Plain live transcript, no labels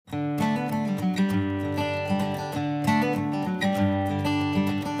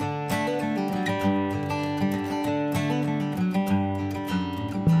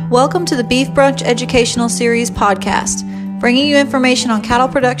Welcome to the Beef Brunch Educational Series podcast, bringing you information on cattle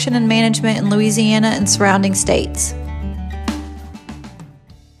production and management in Louisiana and surrounding states.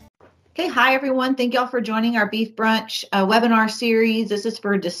 Okay, hi everyone. Thank y'all for joining our Beef Brunch webinar series. This is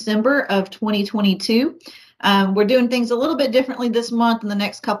for December of 2022. We're doing things a little bit differently this month and the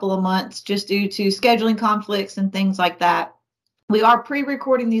next couple of months just due to scheduling conflicts and things like that. We are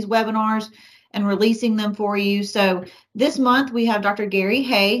pre-recording these webinars and releasing them for you. So this month we have Dr. Gary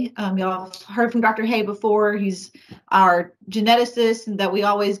Hay. Y'all have heard from Dr. Hay before. He's our geneticist that we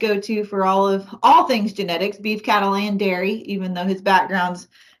always go to for all things genetics, beef, cattle, and dairy, even though his background's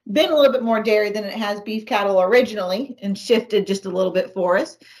been a little bit more dairy than it has beef cattle originally and shifted just a little bit for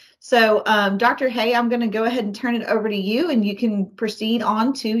us. So Dr. Hay, I'm going to go ahead and turn it over to you and you can proceed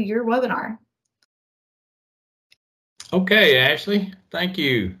on to your webinar. Okay, Ashley, thank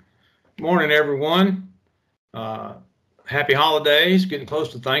you. Morning, everyone. Happy holidays, getting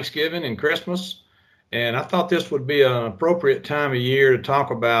close to Thanksgiving and Christmas. And I thought this would be an appropriate time of year to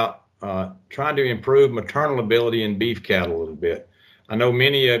talk about trying to improve maternal ability in beef cattle a little bit. I know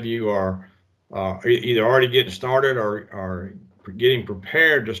many of you are either already getting started or getting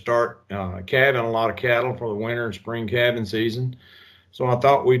prepared to start calving a lot of cattle for the winter and spring calving season. So I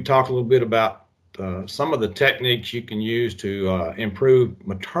thought we'd talk a little bit about some of the techniques you can use to improve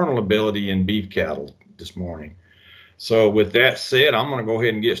maternal ability in beef cattle this morning. So with that said, I'm going to go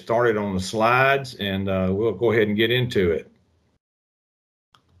ahead and get started on the slides and we'll go ahead and get into it.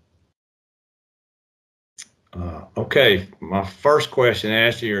 Okay, my first question,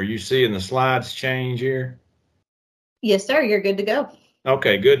 Ashley, are you seeing the slides change here? Yes, sir. You're good to go.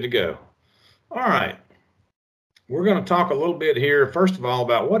 Okay, good to go. All right. We're going to talk a little bit here, first of all,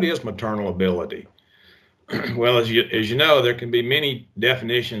 about what is maternal ability. Well, as you know, there can be many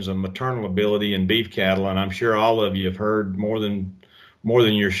definitions of maternal ability in beef cattle, and I'm sure all of you have heard more than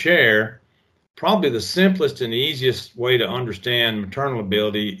your share. Probably the simplest and easiest way to understand maternal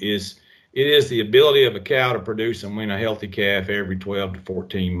ability is it is the ability of a cow to produce and wean a healthy calf every 12 to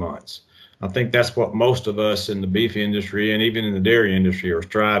 14 months. I think that's what most of us in the beef industry and even in the dairy industry are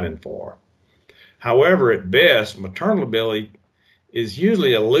striving for. However, at best, maternal ability is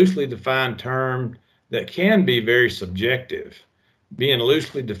usually a loosely defined term that can be very subjective. Being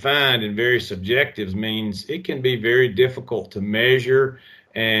loosely defined and very subjective means it can be very difficult to measure,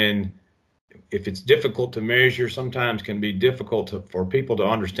 and if it's difficult to measure, sometimes can be difficult for people to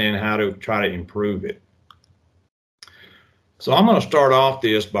understand how to try to improve it. So I'm going to start off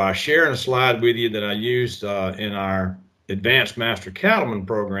this by sharing a slide with you that I used in our Advanced Master Cattleman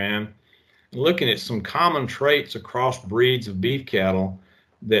program, looking at some common traits across breeds of beef cattle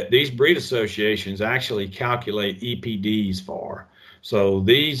that these breed associations actually calculate EPDs for. So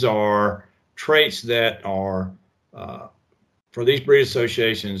these are traits that are, for these breed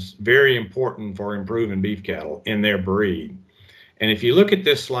associations, very important for improving beef cattle in their breed. And if you look at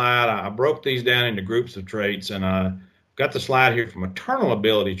this slide, I broke these down into groups of traits, and I got the slide here for maternal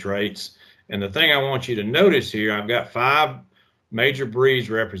ability traits. And the thing I want you to notice here, I've got 5 major breeds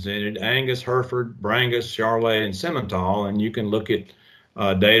represented: Angus, Hereford, Brangus, Charolais, and Simmental, and you can look at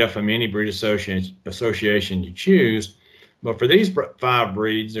data from any breed association you choose. But for these 5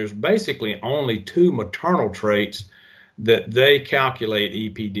 breeds, there's basically only 2 maternal traits that they calculate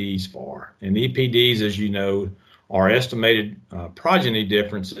EPDs for. And EPDs, as you know, are estimated progeny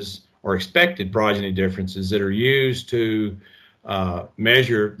differences or expected progeny differences that are used to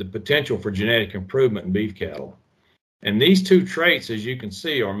measure the potential for genetic improvement in beef cattle. And these 2 traits, as you can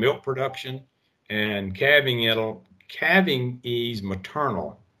see, are milk production and calving ease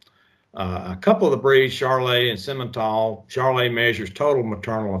maternal. A couple of the breeds, Charolais and Simmental, Charolais measures total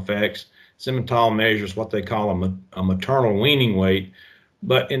maternal effects. Simmental measures what they call a maternal weaning weight.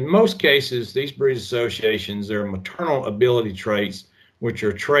 But in most cases, these breed associations, their maternal ability traits, which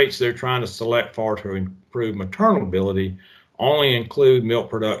are traits they're trying to select for to improve maternal ability, only include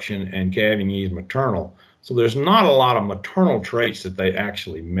milk production and calving ease maternal. So there's not a lot of maternal traits that they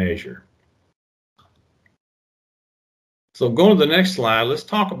actually measure. So going to the next slide, let's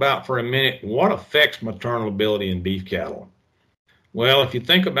talk about for a minute what affects maternal ability in beef cattle. Well, if you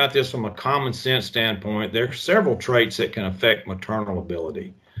think about this from a common sense standpoint, there are several traits that can affect maternal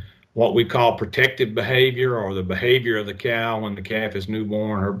ability. What we call protective behavior, or the behavior of the cow when the calf is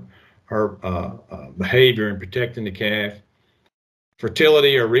newborn, her behavior in protecting the calf.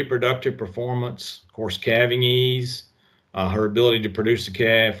 Fertility or reproductive performance, of course, calving ease, her ability to produce a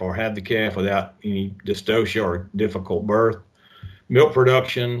calf or have the calf without any dystocia or difficult birth. Milk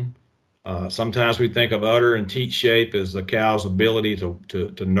production, sometimes we think of udder and teat shape as the cow's ability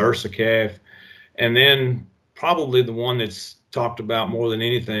to nurse a calf. And then probably the one that's talked about more than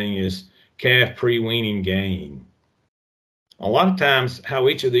anything is calf pre-weaning gain. A lot of times how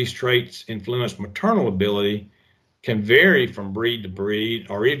each of these traits influence maternal ability can vary from breed to breed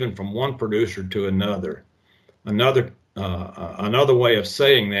or even from one producer to another. Another way of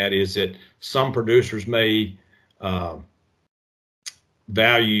saying that is that some producers may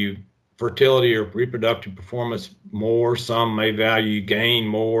value fertility or reproductive performance more, some may value gain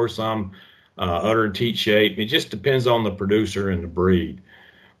more, some udder and teat shape. It just depends on the producer and the breed.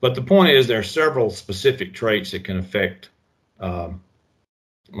 But the point is there are several specific traits that can affect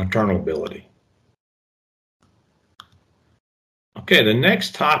maternal ability. Okay, the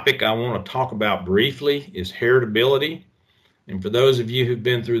next topic I want to talk about briefly is heritability. And for those of you who've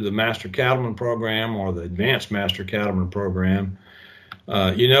been through the Master Cattleman program or the Advanced Master Cattleman program,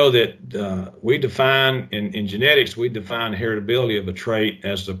 you know that we define, in genetics, we define heritability of a trait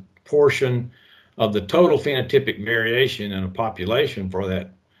as the portion of the total phenotypic variation in a population for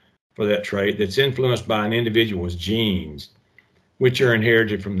that trait that's influenced by an individual's genes, which are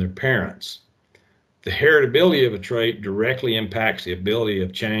inherited from their parents. The heritability of a trait directly impacts the ability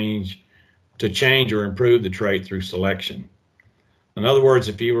of change or improve the trait through selection. In other words,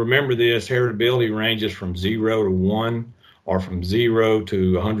 if you remember this, heritability ranges from 0 to 1 or from 0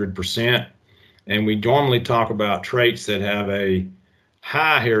 to 100%. And we normally talk about traits that have a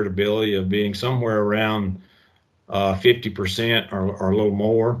high heritability of being somewhere around 50% or a little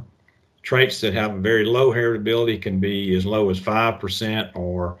more. Traits that have a very low heritability can be as low as 5%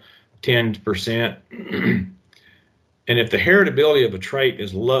 or 10%. And if the heritability of a trait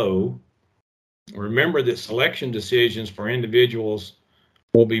is low, remember that selection decisions for individuals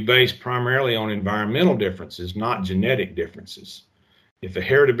will be based primarily on environmental differences, not genetic differences. If the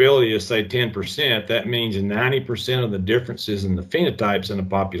heritability is, say, 10%, that means 90% of the differences in the phenotypes in a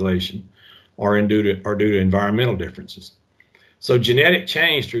population are due to environmental differences. So genetic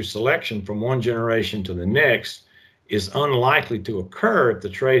change through selection from one generation to the next is unlikely to occur if the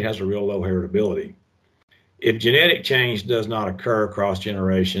trait has a real low heritability. If genetic change does not occur across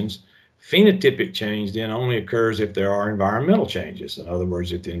generations, phenotypic change then only occurs if there are environmental changes. In other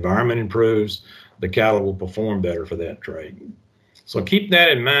words, if the environment improves, the cattle will perform better for that trait. So keep that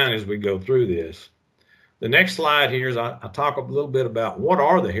in mind as we go through this. The next slide here is I talk a little bit about what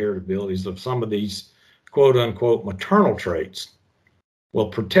are the heritabilities of some of these quote unquote maternal traits. Well,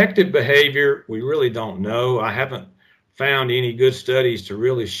 protective behavior, we really don't know. I haven't found any good studies to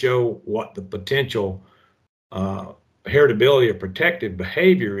really show what the potential heritability of protective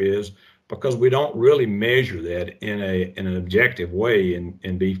behavior is, because we don't really measure that in an objective way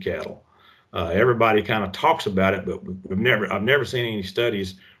in beef cattle. Everybody kind of talks about it, but I've never seen any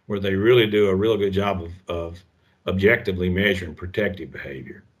studies where they really do a real good job of objectively measuring protective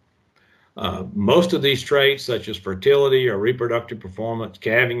behavior. Most of these traits, such as fertility or reproductive performance,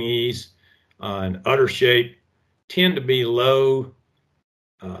 calving ease, and udder shape, tend to be low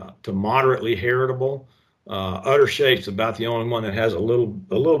to moderately heritable. Udder shape's about the only one that has a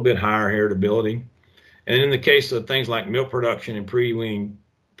little bit higher heritability. And in the case of things like milk production and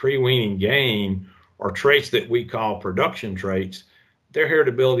pre-weaning gain, or traits that we call production traits, their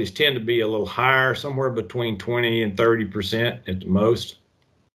heritabilities tend to be a little higher, somewhere between 20 and 30% at the most.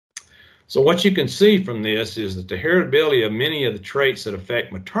 So what you can see from this is that the heritability of many of the traits that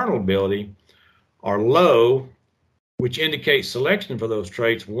affect maternal ability are low, which indicates selection for those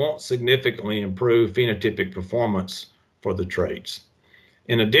traits won't significantly improve phenotypic performance for the traits.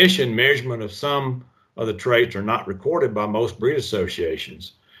 In addition, measurement of some of the traits are not recorded by most breed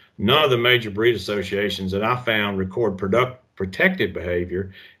associations. None of the major breed associations that I found record protective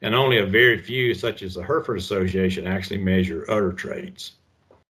behavior, and only a very few, such as the Hereford Association, actually measure udder traits.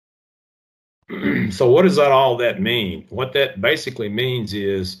 So what does all that mean? What that basically means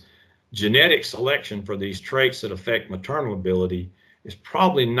is genetic selection for these traits that affect maternal ability is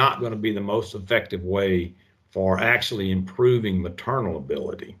probably not going to be the most effective way for actually improving maternal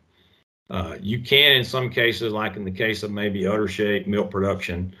ability. You can, in some cases, like in the case of maybe udder shape, milk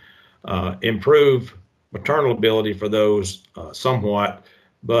production, improve maternal ability for those somewhat,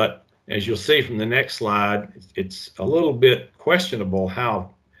 but as you'll see from the next slide, it's a little bit questionable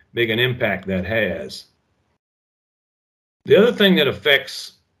how big an impact that has. The other thing that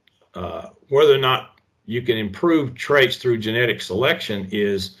affects whether or not you can improve traits through genetic selection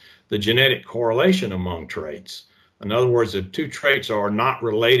is the genetic correlation among traits. In other words, if two traits are not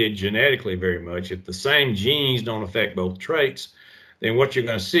related genetically very much, if the same genes don't affect both traits, then what you're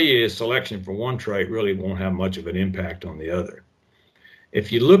going to see is selection for one trait really won't have much of an impact on the other.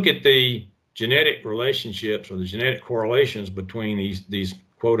 If you look at the genetic relationships or the genetic correlations between these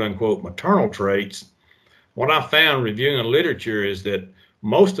quote unquote maternal traits, What I found reviewing the literature is that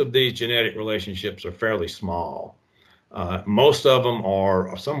most of these genetic relationships are fairly small. Most of them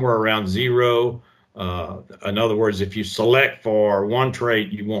are somewhere around zero. In other words, if you select for one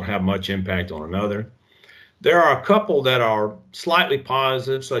trait, you won't have much impact on another. There are a couple that are slightly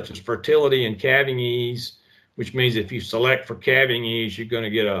positive, such as fertility and calving ease, which means if you select for calving ease, you're going to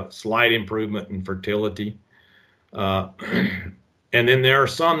get a slight improvement in fertility. And then there are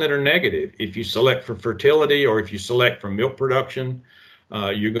some that are negative. If you select for fertility or if you select for milk production,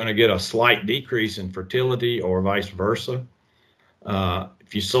 you're going to get a slight decrease in fertility or vice versa.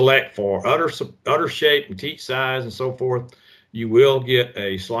 If you select for udder shape and teat size and so forth, you will get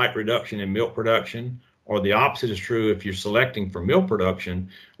a slight reduction in milk production, or the opposite is true if you're selecting for milk production.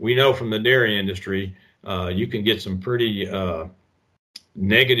 We know from the dairy industry, you can get some pretty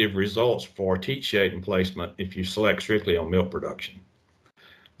negative results for teat shape and placement if you select strictly on milk production.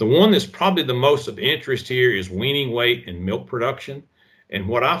 The one that's probably the most of interest here is weaning weight and milk production. And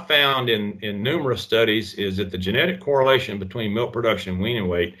what I found in numerous studies is that the genetic correlation between milk production and weaning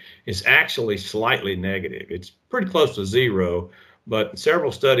weight is actually slightly negative. It's pretty close to zero, but in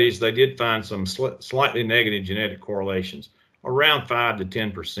several studies, they did find some slightly negative genetic correlations, around 5 to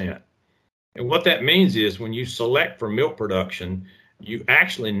 10%. And what that means is when you select for milk production, you're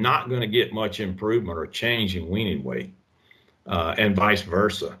actually not going to get much improvement or change in weaning weight, and vice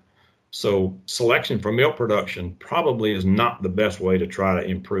versa. So selection for milk production probably is not the best way to try to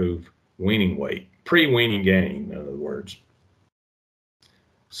improve weaning weight, pre-weaning gain, in other words.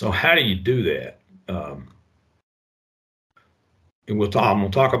 So how do you do that? And we'll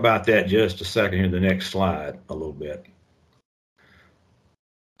talk about that just a second here in the next slide a little bit.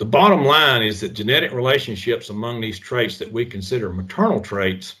 The bottom line is that genetic relationships among these traits that we consider maternal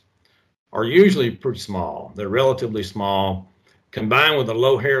traits are usually pretty small. They're relatively small. Combined with the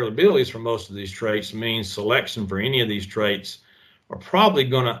low heritabilities for most of these traits means selection for any of these traits are probably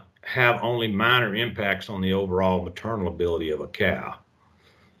going to have only minor impacts on the overall maternal ability of a cow.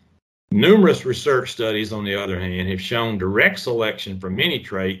 Numerous research studies, on the other hand, have shown direct selection for many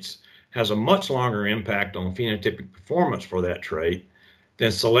traits has a much longer impact on phenotypic performance for that trait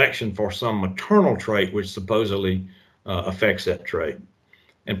than selection for some maternal trait which supposedly affects that trait.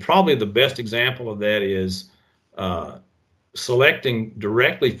 And probably the best example of that is selecting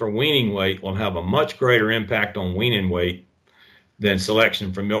directly for weaning weight will have a much greater impact on weaning weight than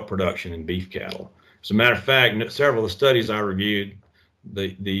selection for milk production in beef cattle. As a matter of fact, several of the studies I reviewed,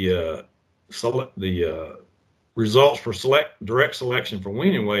 the results for direct selection for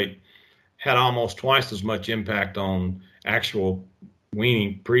weaning weight had almost twice as much impact on actual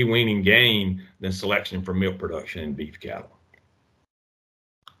pre-weaning gain than selection for milk production in beef cattle.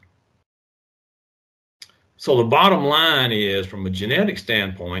 So the bottom line is, from a genetic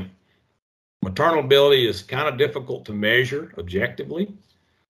standpoint, maternal ability is kind of difficult to measure objectively.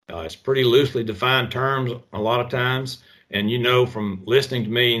 It's pretty loosely defined terms a lot of times. And you know from listening to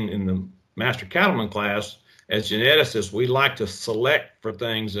me in the Master Cattleman class, as geneticists, we like to select for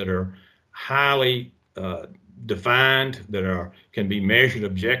things that are highly defined, that can be measured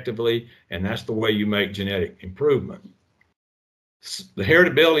objectively, and that's the way you make genetic improvement. The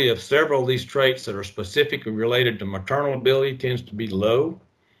heritability of several of these traits that are specifically related to maternal ability tends to be low,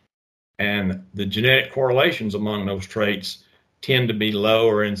 and the genetic correlations among those traits tend to be low,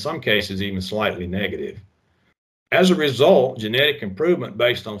 or in some cases even slightly negative. As a result, genetic improvement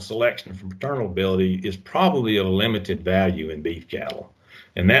based on selection for maternal ability is probably of limited value in beef cattle.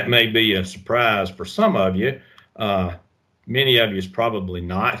 And that may be a surprise for some of you. Many of you is probably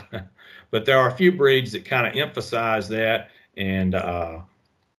not, but there are a few breeds that kind of emphasize that, and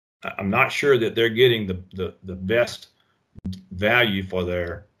I'm not sure that they're getting the best value for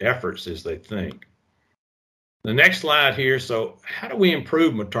their efforts as they think. The next slide here. So how do we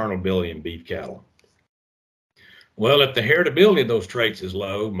improve maternal ability in beef cattle? Well, if the heritability of those traits is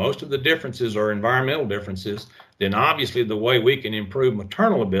low, most of the differences are environmental differences, then obviously the way we can improve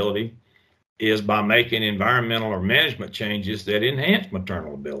maternal ability is by making environmental or management changes that enhance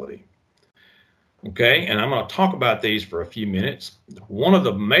maternal ability. Okay, and I'm going to talk about these for a few minutes. One of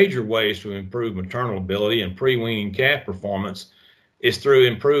the major ways to improve maternal ability and pre-weaning calf performance is through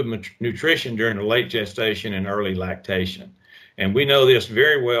improved nutrition during the late gestation and early lactation. And we know this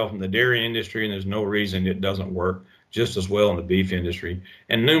very well from the dairy industry, and there's no reason it doesn't work just as well in the beef industry.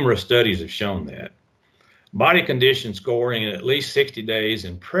 And numerous studies have shown that. Body condition scoring in at least 60 days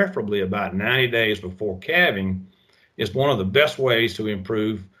and preferably about 90 days before calving is one of the best ways to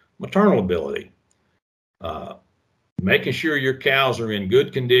improve maternal ability. Making sure your cows are in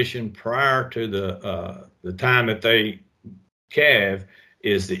good condition prior to the time that they calve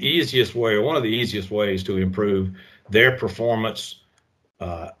is the easiest way, or one of the easiest ways to improve their performance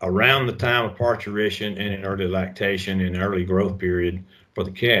around the time of parturition and in early lactation and early growth period for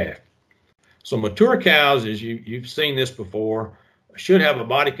the calf. So mature cows, as you've seen this before, should have a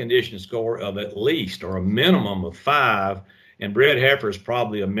body condition score of at least or a minimum of 5, and bred heifers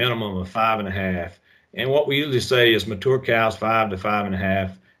probably a minimum of 5.5. And what we usually say is mature cows 5 to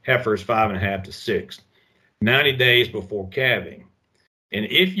 5.5, heifers 5.5 to 6, 90 days before calving. And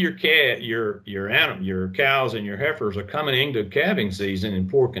if your cows and your heifers are coming into calving season in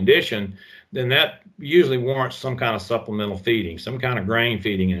poor condition, then that usually warrants some kind of supplemental feeding, some kind of grain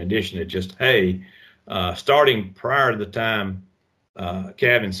feeding in addition to just hay, starting prior to the time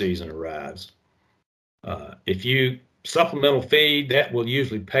calving season arrives. If you supplemental feed, that will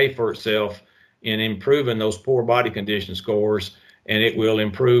usually pay for itself in improving those poor body condition scores, and it will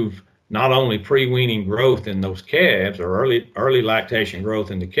improve not only pre-weaning growth in those calves or early lactation growth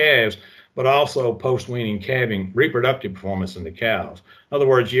in the calves, but also post-weaning calving reproductive performance in the cows. In other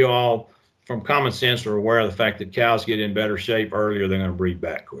words, you all, from common sense, are aware of the fact that cows get in better shape earlier, they're going to breed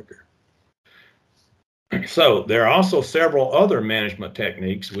back quicker. So there are also several other management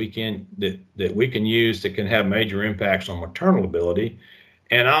techniques that we can use that can have major impacts on maternal ability,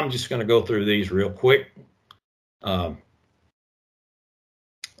 and I'm just going to go through these real quick.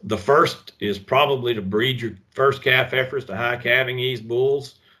 The first is probably to breed your first calf heifers to high calving ease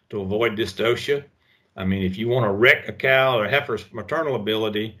bulls to avoid dystocia. I mean, if you want to wreck a cow or heifer's maternal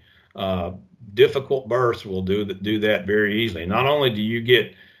ability, difficult births will do that very easily. Not only do you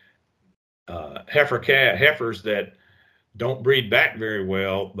get heifers that don't breed back very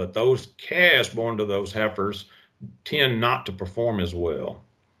well, but those calves born to those heifers tend not to perform as well.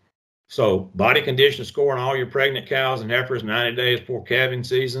 So body condition score on all your pregnant cows and heifers 90 days before calving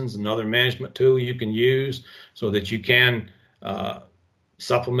seasons, another management tool you can use so that you can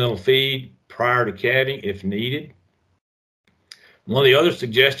supplemental feed prior to calving if needed. One of the other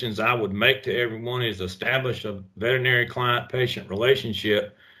suggestions I would make to everyone is establish a veterinary client-patient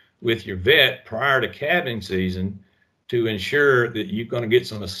relationship with your vet prior to calving season to ensure that you're going to get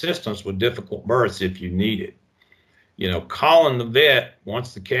some assistance with difficult births if you need it. You know, calling the vet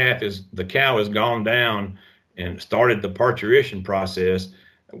once the cow has gone down and started the parturition process,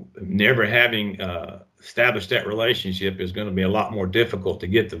 never having established that relationship is going to be a lot more difficult to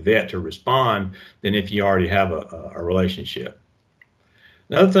get the vet to respond than if you already have a relationship.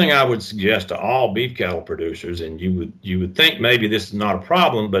 Another thing I would suggest to all beef cattle producers, and you would think maybe this is not a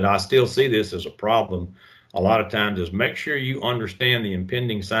problem, but I still see this as a problem a lot of times, is make sure you understand the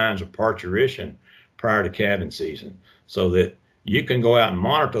impending signs of parturition prior to calving season so that you can go out and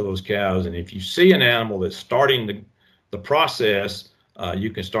monitor those cows. And if you see an animal that's starting the process, you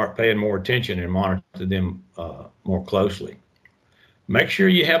can start paying more attention and monitor them more closely. Make sure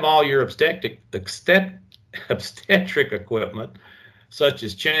you have all your obstetric equipment, such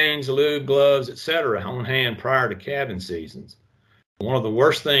as chains, lube, gloves, etc., on hand prior to calving seasons. One of the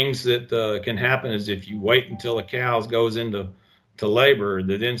worst things that can happen is if you wait until a cow goes into labor,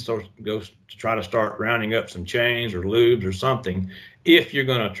 that then goes to try to start rounding up some chains or lubes or something if you're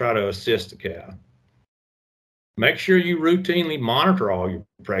going to try to assist the cow. Make sure you routinely monitor all your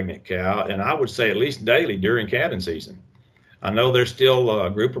pregnant cow, and I would say at least daily during calving season. I know there's still a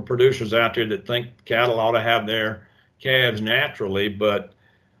group of producers out there that think cattle ought to have their calves naturally, but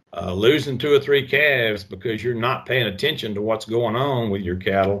losing 2 or 3 calves because you're not paying attention to what's going on with your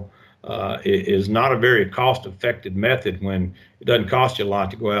cattle is not a very cost-effective method when it doesn't cost you a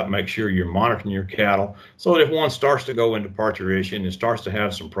lot to go out and make sure you're monitoring your cattle so that if one starts to go into parturition and starts to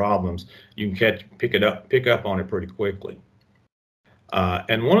have some problems, you can pick up on it pretty quickly.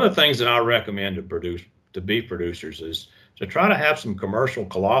 And one of the things that I recommend to beef producers is to try to have some commercial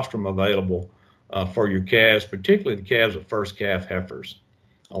colostrum available for your calves, particularly the calves of first calf heifers.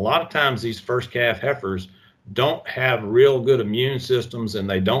 A lot of times these first calf heifers don't have real good immune systems and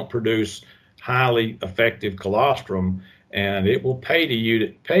they don't produce highly effective colostrum, and it will pay you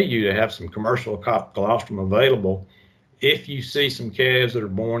to have some commercial colostrum available if you see some calves that are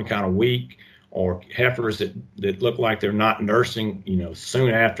born kind of weak or heifers that look like they're not nursing,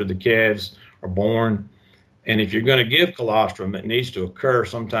 soon after the calves are born. And if you're going to give colostrum, it needs to occur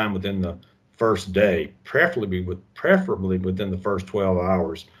sometime within the first day, preferably within the first 12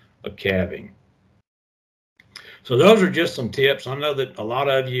 hours of calving. So those are just some tips. I know that a lot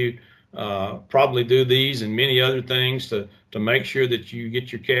of you probably do these and many other things to make sure that you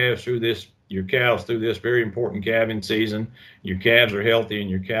get your cows through this very important calving season. Your calves are healthy and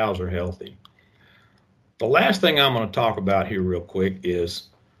your cows are healthy. The last thing I'm going to talk about here real quick is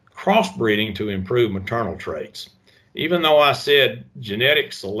crossbreeding to improve maternal traits. even though I said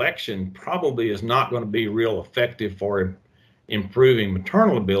genetic selection probably is not going to be real effective for improving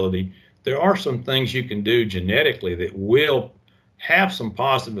maternal ability, there are some things you can do genetically that will have some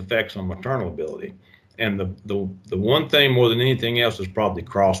positive effects on maternal ability. And the one thing more than anything else is probably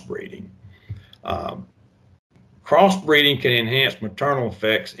crossbreeding. Crossbreeding can enhance maternal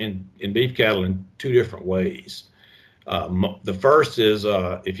effects in beef cattle in two different ways. The first is,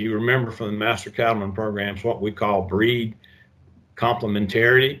 if you remember from the Master Cattleman programs, what we call breed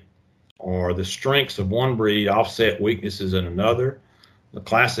complementarity, or the strengths of one breed offset weaknesses in another. The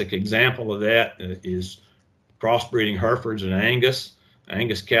classic example of that is crossbreeding Herefords and Angus.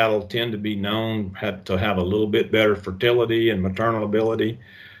 Angus cattle tend to be known to have a little bit better fertility and maternal ability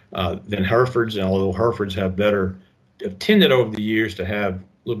than Herefords, and although Herefords have tended over the years to have a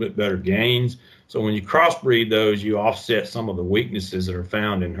little bit better gains. So when you crossbreed those, you offset some of the weaknesses that are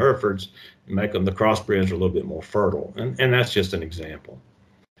found in Herefords and make them, the crossbreeds are a little bit more fertile. And that's just an example.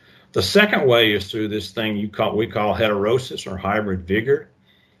 The second way is through this thing we call heterosis or hybrid vigor.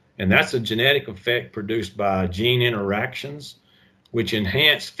 And that's a genetic effect produced by gene interactions, which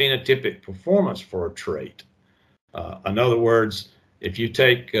enhance phenotypic performance for a trait. In other words, if you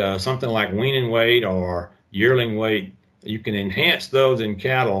take something like weaning weight or yearling weight, you can enhance those in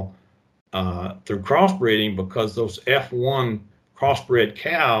cattle through crossbreeding, because those F1 crossbred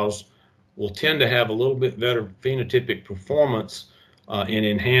cows will tend to have a little bit better phenotypic performance in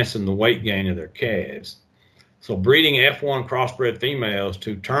enhancing the weight gain of their calves. So breeding F1 crossbred females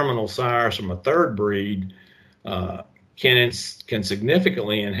to terminal sires from a third breed can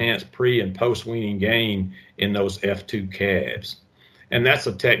significantly enhance pre and post weaning gain in those F2 calves. And that's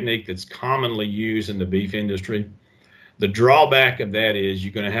a technique that's commonly used in the beef industry. The drawback of that is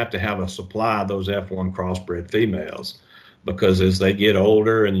you're going to have a supply of those F1 crossbred females, because as they get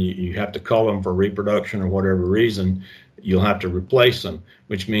older and you have to cull them for reproduction or whatever reason, you'll have to replace them,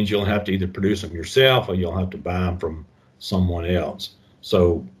 which means you'll have to either produce them yourself or you'll have to buy them from someone else.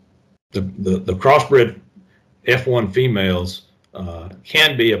 So the crossbred F1 females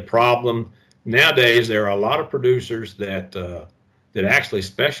can be a problem. Nowadays, there are a lot of producers that actually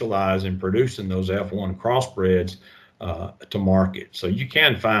specialize in producing those F1 crossbreds to market. So you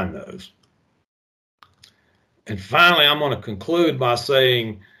can find those. And finally, I'm going to conclude by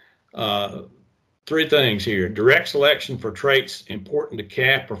saying three things here. Direct selection for traits important to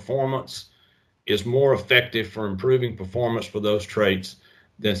calf performance is more effective for improving performance for those traits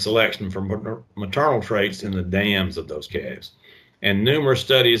than selection for maternal traits in the dams of those calves. And numerous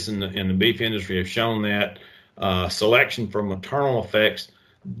studies in the beef industry have shown that selection for maternal effects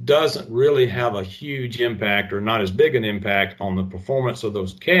doesn't really have a huge impact, or not as big an impact, on the performance of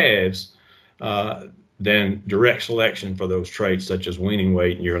those calves than direct selection for those traits such as weaning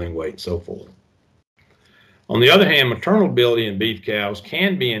weight, yearling weight, and so forth. On the other hand, maternal ability in beef cows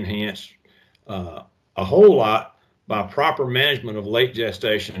can be enhanced a whole lot by proper management of late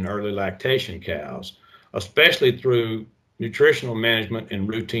gestation and early lactation cows, especially through nutritional management and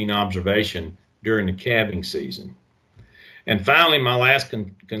routine observation during the calving season. And finally, my last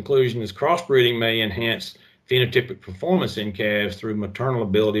conclusion is crossbreeding may enhance phenotypic performance in calves through maternal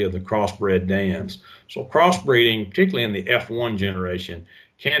ability of the crossbred dams. So crossbreeding, particularly in the F1 generation,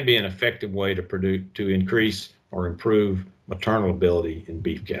 can be an effective way to increase or improve maternal ability in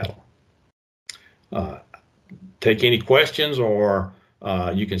beef cattle. Take any questions, or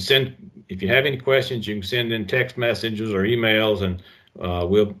you can send, if you have any questions, you can send in text messages or emails, and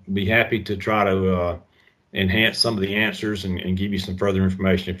we'll be happy to try to enhance some of the answers and give you some further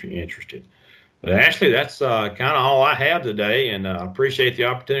information if you're interested. But Ashley, that's kind of all I have today, and I appreciate the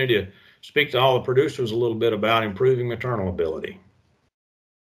opportunity to speak to all the producers a little bit about improving maternal ability.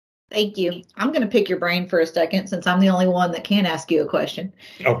 Thank you. I'm going to pick your brain for a second, since I'm the only one that can ask you a question.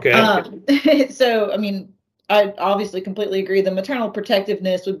 Okay. So, I mean, I obviously completely agree. The maternal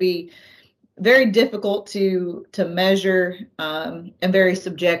protectiveness would be very difficult to measure and very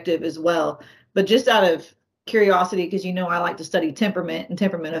subjective as well. But just out of curiosity, because I like to study temperament and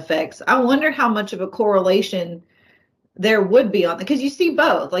temperament effects, I wonder how much of a correlation there would be on, because you see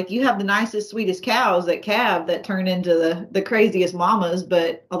both. Like, you have the nicest, sweetest cows that calve that turn into the craziest mamas,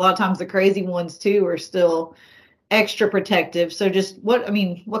 but a lot of times the crazy ones too are still extra protective. So just what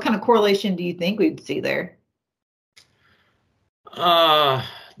kind of correlation do you think we'd see there?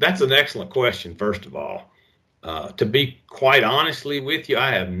 That's an excellent question, first of all. To be quite honestly with you,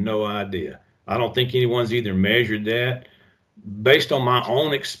 I have no idea. I don't think anyone's either measured that. Based on my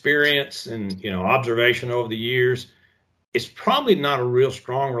own experience and observation over the years, it's probably not a real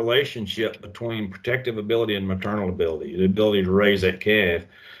strong relationship between protective ability and maternal ability, the ability to raise that calf.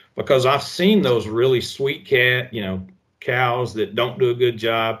 because I've seen those really sweet cows that don't do a good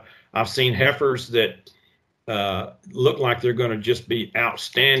job. I've seen heifers that look like they're going to just be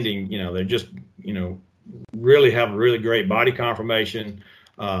outstanding. They're just, really have a really great body conformation,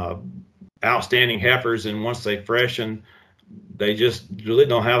 outstanding heifers. And once they freshen, they just really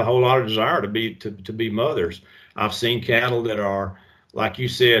don't have a whole lot of desire to be mothers. I've seen cattle that are, like you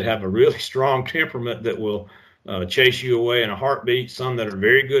said, have a really strong temperament that will chase you away in a heartbeat. Some that are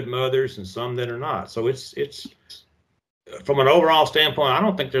very good mothers and some that are not. So it's from an overall standpoint, I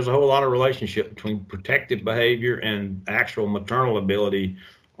don't think there's a whole lot of relationship between protective behavior and actual maternal ability,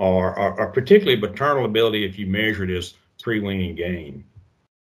 or particularly maternal ability if you measure it as pre-weaning gain.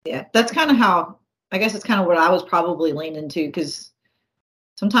 Yeah, that's kind of how, I guess it's kind of what I was probably leaning to, because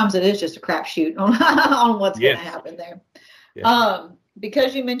sometimes it is just a crapshoot on what's going to happen there. Yeah.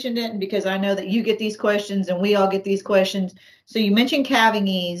 Because you mentioned it, and because I know that you get these questions and we all get these questions. So you mentioned calving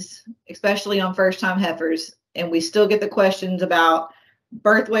ease, especially on first-time heifers, and we still get the questions about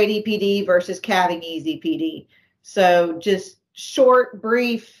birth weight EPD versus calving ease EPD. So just short,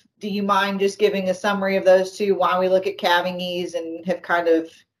 brief, do you mind just giving a summary of those two, why we look at calving ease and have kind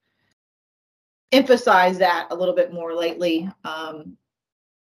of emphasized that a little bit more lately?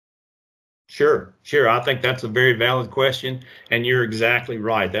 Sure. I think that's a very valid question, and you're exactly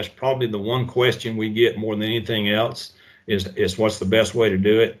right. That's probably the one question we get more than anything else is what's the best way to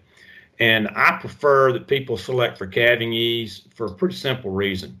do it. And I prefer that people select for calving ease for a pretty simple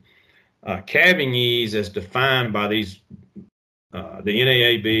reason. Calving ease, as defined by these the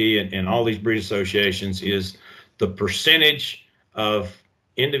NAAB and all these breed associations, is the percentage of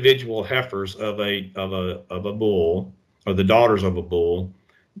individual heifers of a bull, or the daughters of a bull,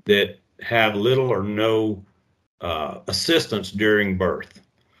 that have little or no assistance during birth.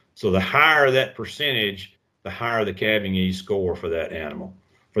 So the higher that percentage, the higher the calving ease score for that animal,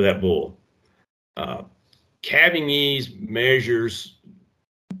 for that bull. Calving ease measures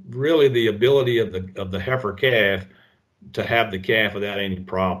really the ability of the heifer calf to have the calf without any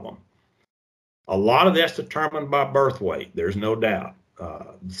problem. A lot of that's determined by birth weight. There's no doubt.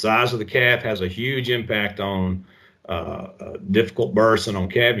 The size of the calf has a huge impact on difficult births and on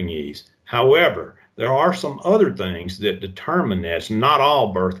calving ease. However, there are some other things that determine that. It's not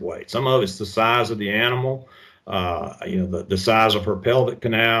all birth weight. Some of it's the size of the animal, the size of her pelvic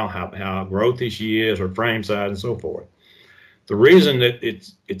canal, how growthy she is, her frame size, and so forth. The reason that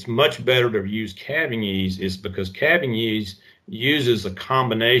it's much better to use calving ease is because calving ease uses a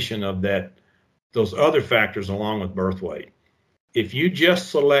combination of those other factors along with birth weight. If you just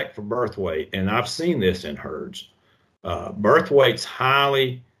select for birth weight, and I've seen this in herds, birth weight's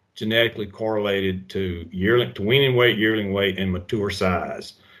highly genetically correlated to weaning weight, yearling weight, and mature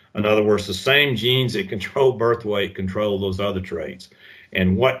size. In other words, the same genes that control birth weight control those other traits.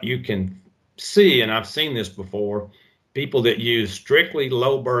 And what you can see, and I've seen this before, people that use strictly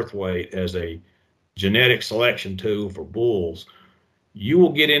low birth weight as a genetic selection tool for bulls, you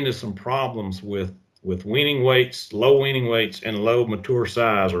will get into some problems with weaning weights, low weaning weights, and low mature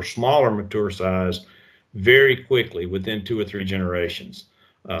size or smaller mature size very quickly within 2 or 3 generations.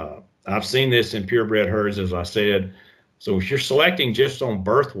 I've seen this in purebred herds, as I said. So if you're selecting just on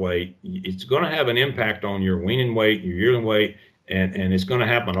birth weight, it's going to have an impact on your weaning weight, your yearling weight, and it's going to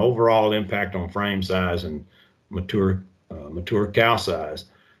have an overall impact on frame size and mature cow size.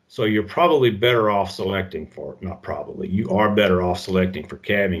 So you're probably better off selecting for, not probably, you are better off selecting for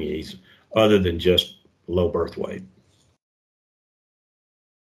calving ease other than just low birth weight.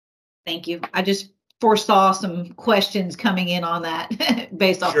 Thank you. I just foresaw some questions coming in on that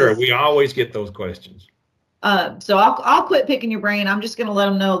based off. Sure, we always get those questions. So I'll quit picking your brain. I'm just going to let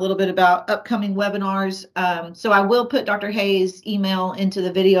them know a little bit about upcoming webinars. So I will put Dr. Hayes' email into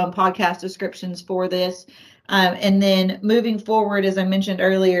the video and podcast descriptions for this. And then moving forward, as I mentioned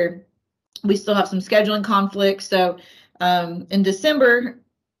earlier, we still have some scheduling conflicts. So in December,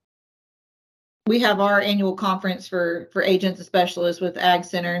 we have our annual conference for agents and specialists with Ag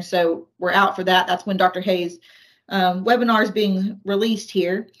Center. So we're out for that. That's when Dr. Hayes' webinar is being released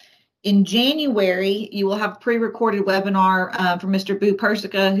here. In January, you will have a pre-recorded webinar from Mr. Boo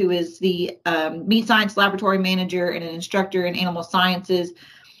Persica, who is the meat science laboratory manager and an instructor in animal sciences.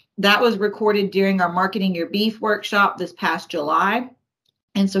 That was recorded during our Marketing Your Beef workshop this past July.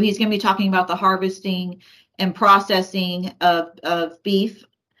 And so he's going to be talking about the harvesting and processing of beef.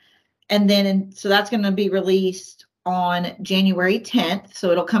 And then, so that's going to be released on January 10th. So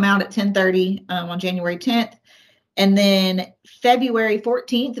it'll come out at 10:30 on January 10th. And then February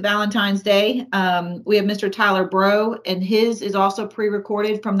 14th, Valentine's Day, we have Mr. Tyler Bro, and his is also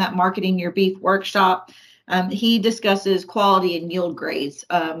pre-recorded from that Marketing Your Beef workshop. He discusses quality and yield grades,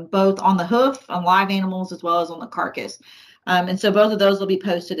 both on the hoof, on live animals, as well as on the carcass. And so both of those will be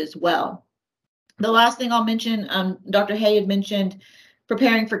posted as well. The last thing I'll mention, Dr. Hay had mentioned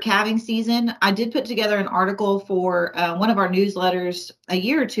preparing for calving season. I did put together an article for one of our newsletters a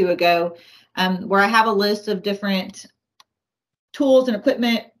year or two ago, where I have a list of different tools and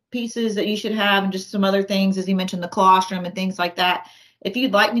equipment pieces that you should have, and just some other things, as you mentioned, the colostrum and things like that. If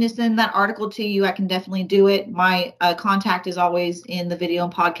you'd like me to send that article to you, I can definitely do it. My contact is always in the video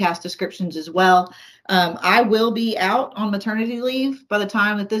and podcast descriptions as well. I will be out on maternity leave by the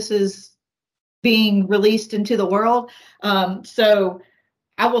time that this is being released into the world. So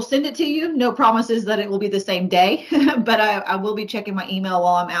I will send it to you. No promises that it will be the same day, but I will be checking my email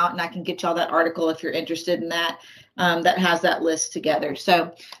while I'm out, and I can get y'all that article if you're interested in that. That has that list together.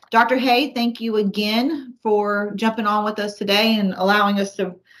 So Dr. Hay, thank you again for jumping on with us today and allowing us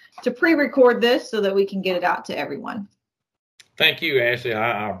to pre-record this so that we can get it out to everyone. Thank you, Ashley.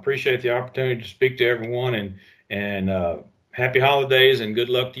 I appreciate the opportunity to speak to everyone, and happy holidays and good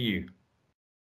luck to you.